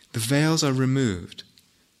 The veils are removed.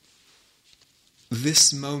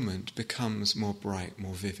 This moment becomes more bright,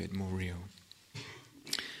 more vivid, more real.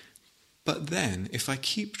 But then, if I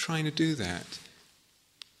keep trying to do that,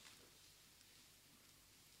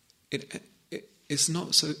 it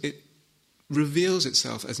reveals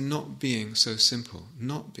itself as not being so simple.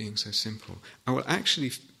 I will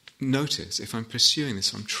actually notice, if I'm pursuing this,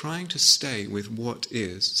 if I'm trying to stay with what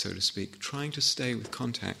is, so to speak, trying to stay with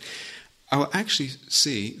contact, I will actually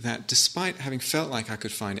see that despite having felt like I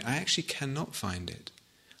could find it, I actually cannot find it.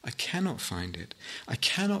 I cannot find it. I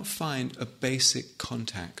cannot find a basic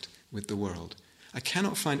contact with the world. I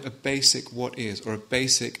cannot find a basic what is, or a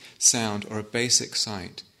basic sound, or a basic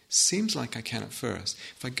sight. Seems like I can at first.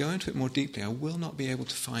 If I go into it more deeply, I will not be able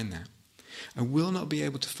to find that. I will not be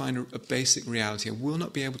able to find a basic reality. I will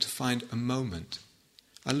not be able to find a moment.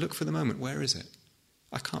 I look for the moment. Where is it?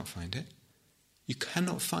 I can't find it. You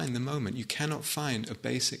cannot find the moment. You cannot find a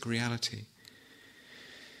basic reality.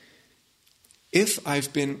 If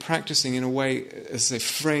I've been practicing in a way, as they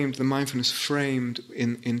framed, the mindfulness framed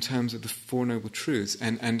in terms of the Four Noble Truths,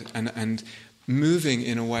 and moving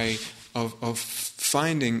in a way of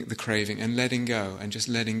finding the craving and letting go, and just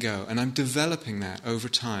letting go. And I'm developing that over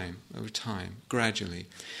time, gradually.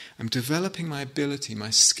 I'm developing my ability, my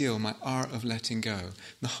skill, my art of letting go.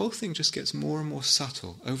 The whole thing just gets more and more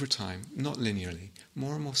subtle over time, not linearly,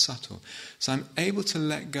 more and more subtle. So I'm able to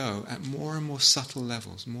let go at more and more subtle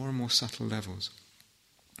levels,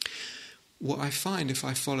 What I find if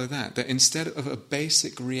I follow that instead of a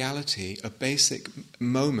basic reality, a basic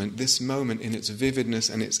moment, this moment in its vividness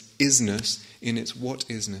and its isness, in its what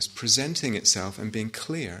isness, presenting itself and being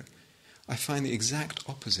clear, I find the exact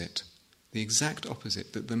opposite,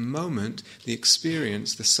 that the moment, the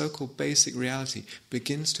experience, the so-called basic reality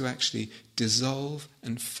begins to actually dissolve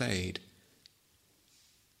and fade.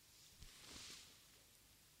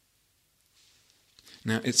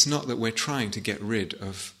 Now, it's not that we're trying to get rid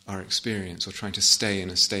of our experience or trying to stay in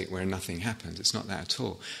a state where nothing happens. It's not that at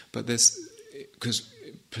all. But because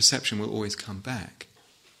perception will always come back.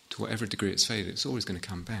 To whatever degree it's faded, it's always going to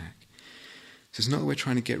come back. So it's not that we're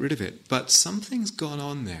trying to get rid of it. But something's gone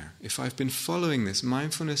on there. If I've been following this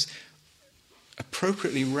mindfulness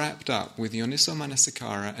appropriately wrapped up with yoniso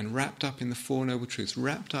manasikara and wrapped up in the Four Noble Truths,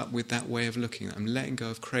 wrapped up with that way of looking, I'm letting go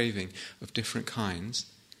of craving of different kinds,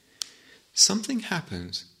 something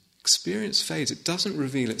happens. Experience fades. It doesn't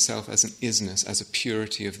reveal itself as an isness, as a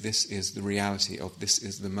purity of this is the reality of this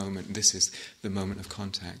is the moment, this is the moment of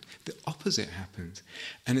contact. The opposite happens.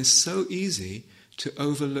 And it's so easy to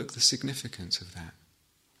overlook the significance of that.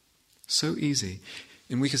 So easy.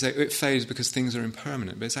 And we could say it fades because things are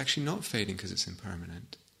impermanent, but it's actually not fading because it's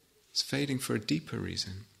impermanent. It's fading for a deeper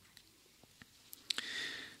reason.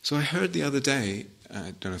 So I heard the other day,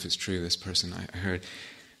 I don't know if it's true, this person, I heard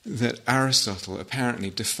that Aristotle apparently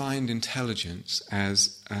defined intelligence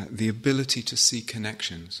as the ability to see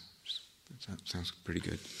connections. That sounds pretty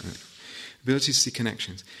good. Ability to see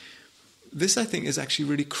connections. This, I think, is actually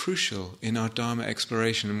really crucial in our Dharma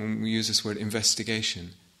exploration, and when we use this word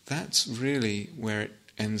investigation, that's really where it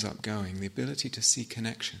ends up going, the ability to see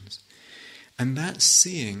connections. And that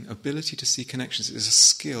seeing, ability to see connections, is a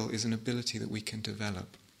skill, is an ability that we can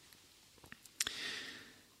develop.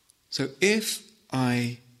 So if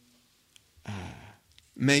I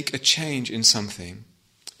make a change in something,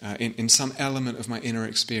 in some element of my inner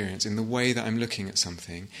experience, in the way that I'm looking at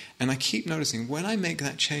something, and I keep noticing when I make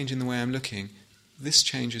that change in the way I'm looking, this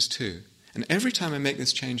changes too. And every time I make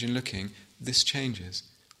this change in looking, this changes.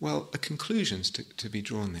 Well, a conclusion's to be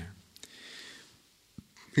drawn there.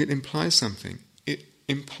 It implies something. It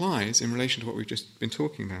implies, in relation to what we've just been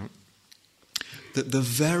talking about, that the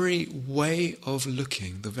very way of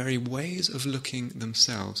looking, the very ways of looking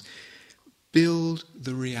themselves, build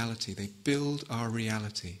the reality. They build our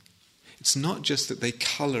reality. It's not just that they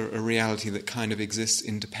colour a reality that kind of exists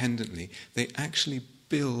independently. They actually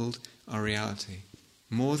build our reality.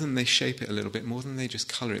 More than they shape it a little bit, more than they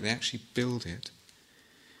just colour it, they actually build it.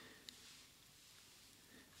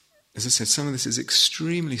 As I said, some of this is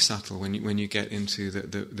extremely subtle when you get into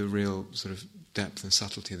the real sort of depth and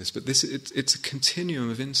subtlety of this. But it's a continuum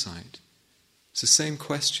of insight. It's the same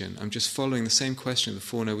question. I'm just following the same question of the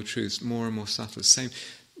Four Noble Truths, more and more subtle. Same,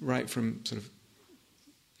 right from sort of,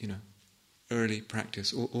 early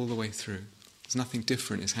practice all the way through. There's nothing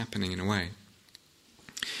different is happening in a way.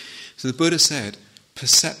 So the Buddha said,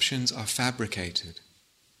 perceptions are fabricated.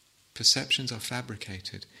 Perceptions are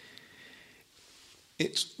fabricated.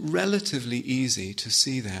 It's relatively easy to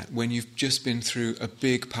see that when you've just been through a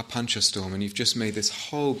big papancha storm and you've just made this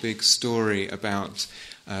whole big story about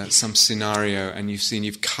some scenario, and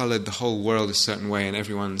you've coloured the whole world a certain way, and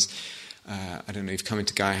everyone's, you've come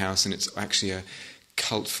into Gaia House and it's actually a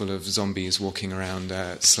cult full of zombies walking around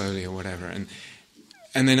slowly or whatever, and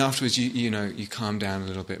then afterwards you calm down a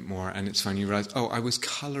little bit more, and it's fine. You realise, I was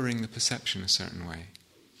colouring the perception a certain way.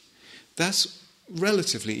 That's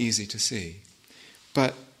relatively easy to see.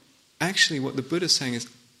 But actually what the Buddha's saying is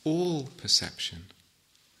all perception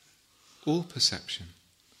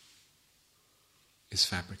is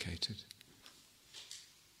fabricated.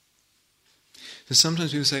 So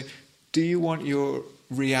sometimes people say, do you want your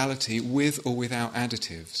reality with or without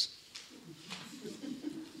additives?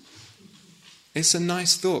 It's a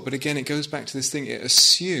nice thought, but again it goes back to this thing, it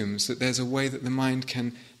assumes that there's a way that the mind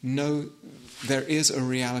can know there is a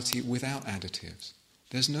reality without additives.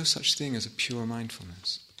 There's no such thing as a pure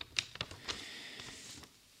mindfulness.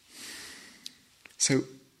 So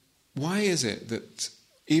why is it that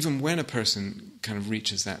even when a person kind of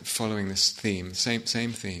reaches that, following this theme, same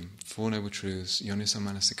theme, Four Noble Truths, yoniso,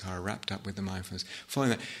 manasikara, wrapped up with the mindfulness, following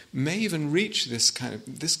that, may even reach this kind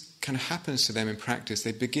of happens to them in practice,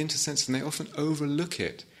 they begin to sense it and they often overlook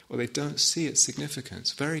it, or they don't see its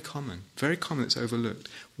significance. Very common it's overlooked.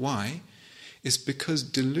 Why? Is because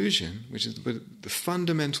delusion, which is the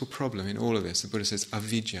fundamental problem in all of this, the Buddha says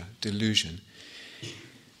avidya, delusion.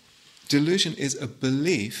 Delusion is a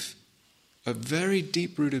belief, a very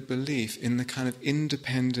deep-rooted belief in the kind of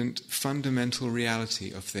independent, fundamental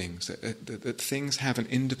reality of things, that things have an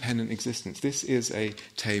independent existence. This is a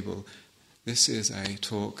table, this is a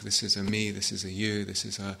talk, this is a me, this is a you, this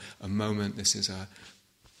is a moment, this is a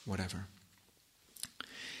whatever.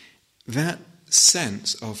 That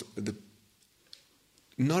sense of the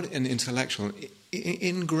not an intellectual,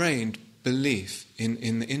 ingrained belief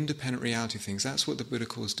in the independent reality of things, that's what the Buddha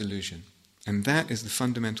calls delusion. And that is the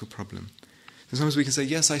fundamental problem. Sometimes we can say,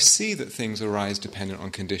 yes, I see that things arise dependent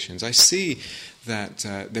on conditions. I see that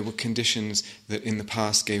there were conditions that in the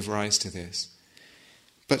past gave rise to this.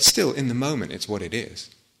 But still, in the moment, it's what it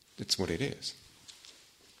is. It's what it is.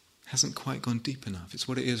 Hasn't quite gone deep enough. It's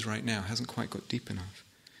what it is right now. Hasn't quite got deep enough.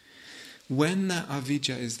 When that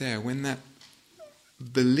avidya is there, when that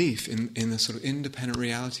belief in the sort of independent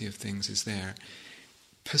reality of things is there,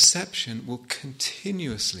 perception will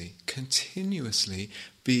continuously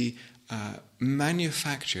be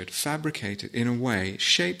manufactured, fabricated in a way,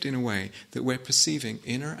 shaped in a way that we're perceiving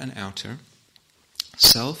inner and outer,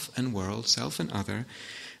 self and world, self and other,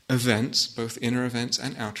 events, both inner events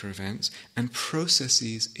and outer events, and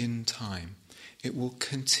processes in time. It will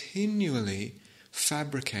continually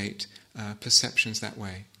fabricate perceptions that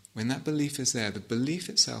way. When that belief is there, the belief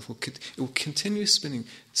itself will continue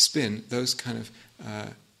spin those kind of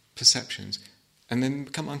perceptions, and then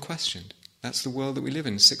become unquestioned. That's the world that we live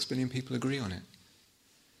in. 6 billion people agree on it.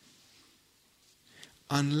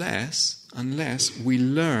 Unless we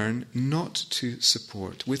learn not to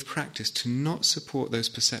support, with practice, to not support those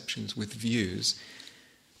perceptions with views,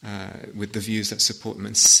 with the views that support them,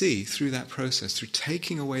 and see through that process, through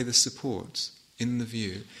taking away the supports in the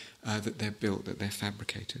view, that they're built, that they're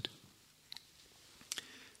fabricated.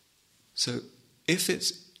 So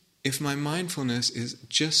if my mindfulness is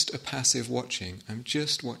just a passive watching, I'm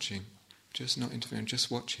just watching, just not interfering,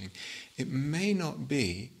 just watching, it may not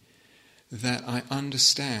be that I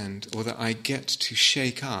understand or that I get to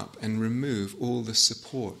shake up and remove all the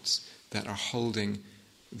supports that are holding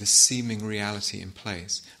the seeming reality in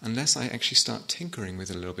place, unless I actually start tinkering with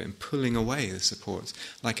it a little bit and pulling away the supports.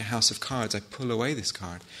 Like a house of cards, I pull away this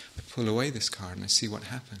card, I pull away this card, and I see what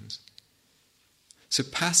happens. So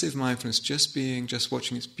passive mindfulness, just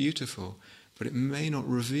watching, it's beautiful, but it may not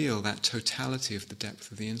reveal that totality of the depth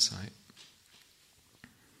of the insight.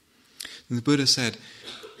 And the Buddha said,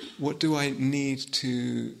 what do I need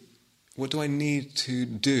to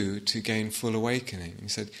do to gain full awakening? He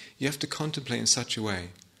said, you have to contemplate in such a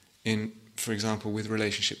way, for example, with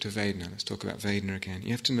relationship to Vedana. Let's talk about Vedana again.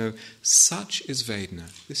 You have to know, such is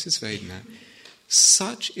Vedana. This is Vedana.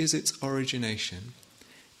 Such is its origination,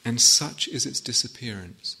 and such is its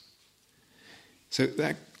disappearance. So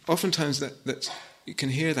that oftentimes that you can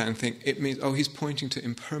hear that and think it means, he's pointing to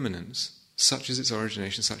impermanence. Such is its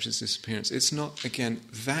origination, such is its disappearance. It's not, again,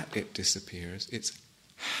 that it disappears. It's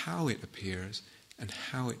how it appears and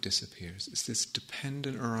how it disappears. It's this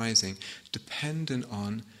dependent arising, dependent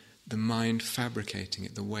on the mind fabricating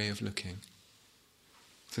it, the way of looking.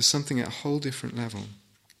 There's something at a whole different level.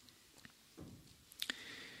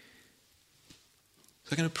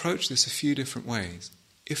 So I can approach this a few different ways.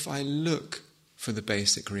 If I look for the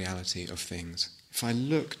basic reality of things, if I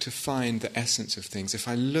look to find the essence of things, if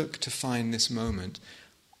I look to find this moment,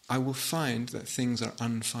 I will find that things are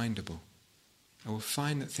unfindable. I will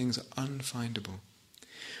find that things are unfindable.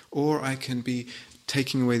 Or I can be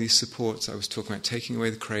taking away these supports I was talking about, taking away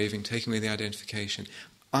the craving, taking away the identification,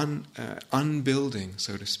 unbuilding,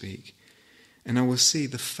 so to speak. And I will see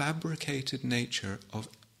the fabricated nature of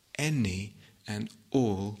any and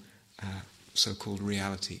all so-called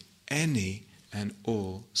reality. Any and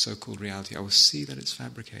all so-called reality. I will see that it's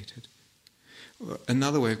fabricated.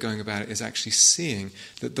 Another way of going about it is actually seeing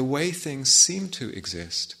that the way things seem to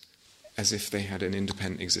exist, as if they had an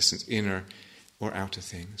independent existence, inner or outer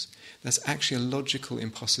things, that's actually a logical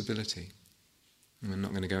impossibility. And I'm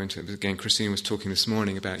not going to go into it, but again, Christine was talking this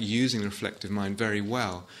morning about using the reflective mind very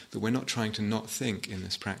well, that we're not trying to not think in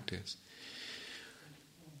this practice.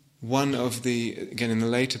 Again, in the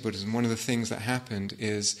later Buddhism, one of the things that happened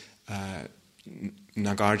is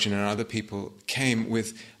Nagarjuna and other people came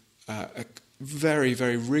with a very,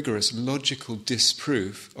 very rigorous logical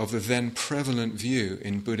disproof of the then prevalent view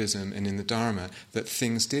in Buddhism and in the Dharma that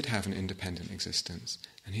things did have an independent existence.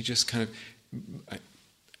 And he just kind of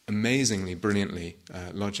amazingly, brilliantly,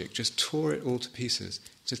 logic, just tore it all to pieces.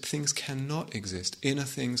 So things cannot exist. Inner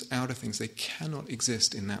things, outer things, they cannot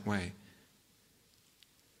exist in that way.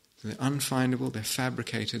 So they're unfindable, they're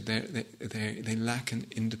fabricated, they lack an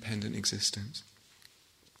independent existence.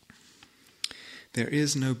 There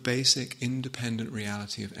is no basic independent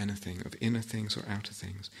reality of anything, of inner things or outer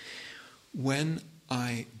things. When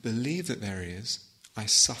I believe that there is, I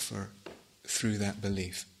suffer through that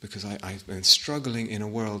belief, because I've been struggling in a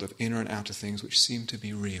world of inner and outer things which seem to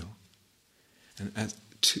be real. And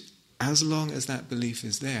as long as that belief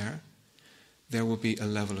is there will be a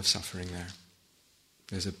level of suffering there.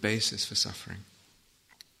 There's a basis for suffering.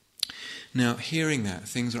 Now, hearing that,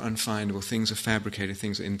 things are unfindable, things are fabricated,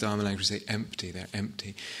 things are, in Dharma language, they're empty,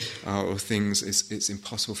 or things, it's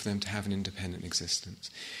impossible for them to have an independent existence.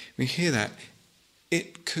 We hear that,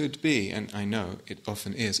 it could be, and I know it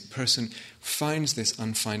often is, a person finds this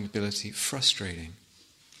unfindability frustrating.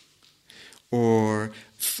 Or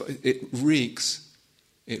it reeks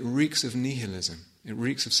of nihilism. It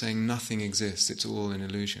reeks of saying nothing exists, it's all an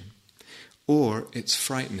illusion. Or it's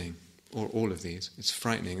frightening, or all of these. It's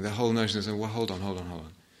frightening. The whole notion is, well, hold on.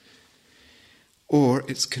 Or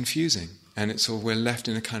it's confusing, and we're left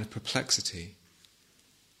in a kind of perplexity.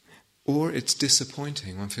 Or it's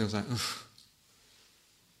disappointing. One feels like,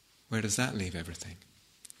 where does that leave everything?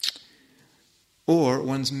 Or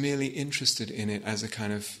one's merely interested in it as a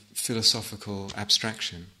kind of philosophical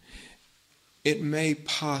abstraction. It may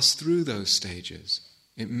pass through those stages.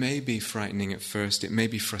 It may be frightening at first, it may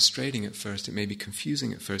be frustrating at first, it may be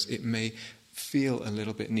confusing at first, it may feel a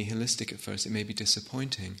little bit nihilistic at first, it may be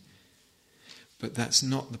disappointing. But that's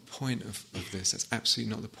not the point of this, that's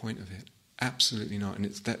absolutely not the point of it. Absolutely not. And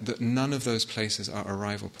it's that none of those places are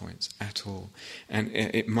arrival points at all. And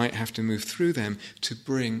it might have to move through them to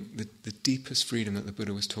bring the deepest freedom that the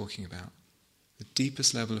Buddha was talking about. The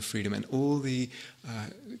deepest level of freedom and all the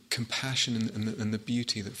compassion and the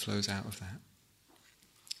beauty that flows out of that.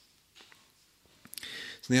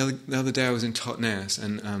 So the other day I was in Totnes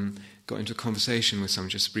and got into a conversation with someone,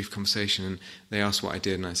 just a brief conversation, and they asked what I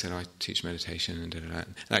did, and I said, I teach meditation, and da-da-da.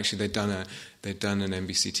 And actually, they'd done an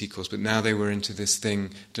MBCT course, but now they were into this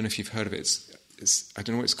thing, I don't know if you've heard of it, it's I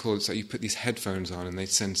don't know what it's called, it's like you put these headphones on and they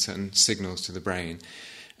send certain signals to the brain,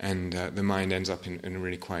 and the mind ends up in a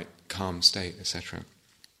really quite calm state, etc.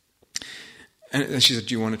 And she said,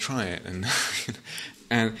 do you want to try it?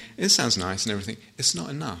 And it sounds nice and everything. It's not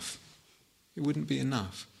enough. It wouldn't be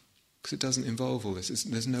enough. Because it doesn't involve all this.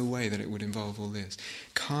 There's no way that it would involve all this.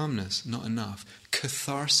 Calmness, not enough.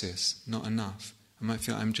 Catharsis, not enough. I might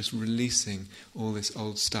feel I'm just releasing all this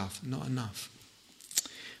old stuff. Not enough.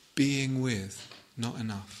 Being with, not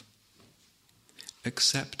enough.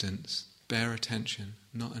 Acceptance, bare attention,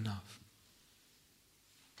 not enough.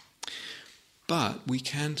 But we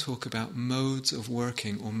can talk about modes of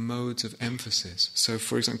working or modes of emphasis. So,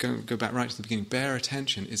 for example, go back right to the beginning. Bare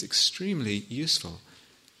attention is extremely useful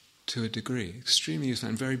to a degree, extremely useful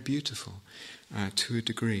and very beautiful to a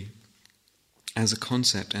degree as a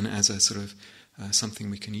concept and as a sort of something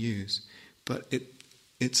we can use. But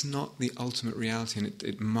it's not the ultimate reality, and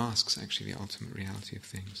it masks actually the ultimate reality of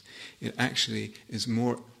things. It actually is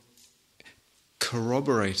more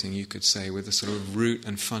corroborating, you could say, with a sort of root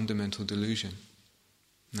and fundamental delusion.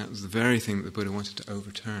 And that was the very thing that the Buddha wanted to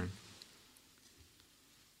overturn.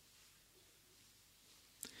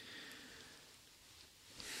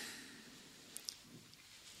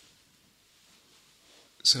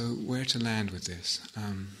 So where to land with this?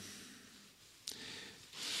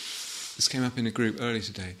 This came up in a group early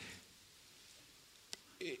today.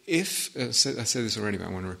 If, I said this already, but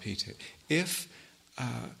I want to repeat it. If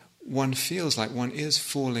one feels like one is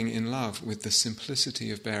falling in love with the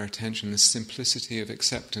simplicity of bare attention, the simplicity of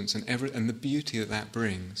acceptance, and the beauty that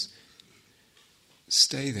brings,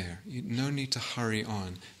 stay there. No need to hurry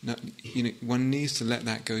on. No, one needs to let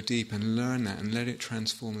that go deep and learn that and let it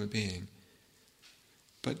transform the being.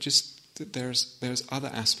 But just that there's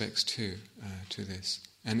other aspects too to this,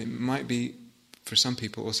 and it might be for some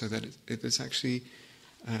people also that it's actually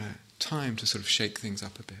time to sort of shake things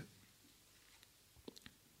up a bit.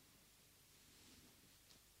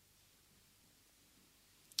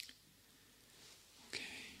 Okay.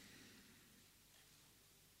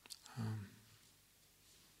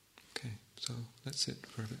 Okay. So let's sit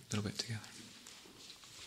for a little bit together.